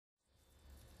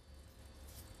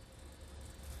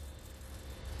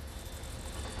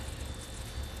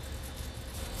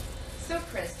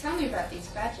about these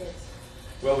badges?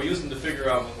 Well, we use them to figure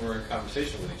out when we're in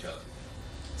conversation with each other.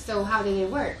 So how do they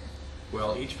work?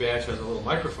 Well, each badge has a little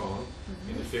microphone,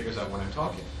 and it figures out when I'm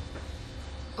talking.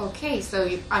 Okay, so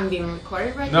I'm being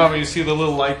recorded right now? No, but you see the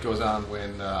little light goes on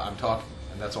when I'm talking,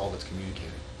 and that's all that's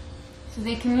communicating. So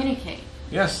they communicate?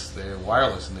 Yes, they're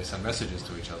wireless, and they send messages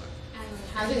to each other. And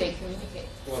how do they communicate?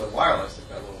 Well, they're wireless. They've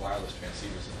got little wireless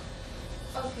transceivers in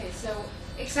them. Okay, so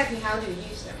exactly how do you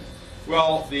use them?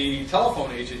 Well, the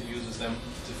telephone agent uses them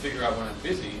to figure out when I'm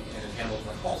busy, and it handles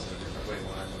my calls in a different way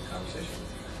when I'm in conversation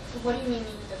with you. What do you mean in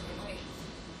a different way?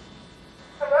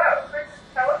 Hello, Chris's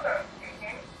telephone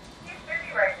speaking. He's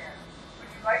busy right now. Would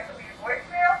you like to leave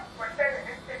voicemail or send an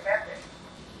instant message?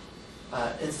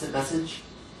 Instant message?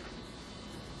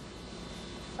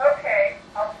 Okay,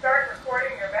 I'll start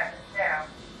recording your message now.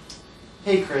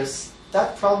 Hey Chris,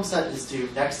 that problem set is due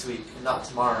next week and not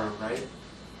tomorrow, right?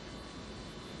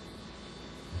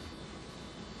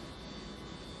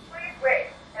 Please wait,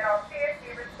 and I'll see if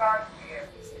he responds to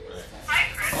you. Right. Hi,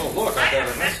 Chris. Oh, look, I got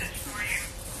a message message. for you.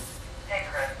 Hey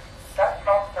Chris, that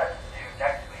problem set is due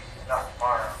next week and not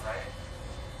tomorrow, right?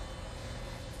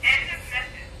 End of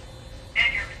message.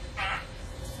 And your response?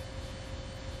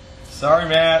 Sorry,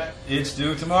 Matt. It's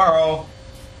due tomorrow.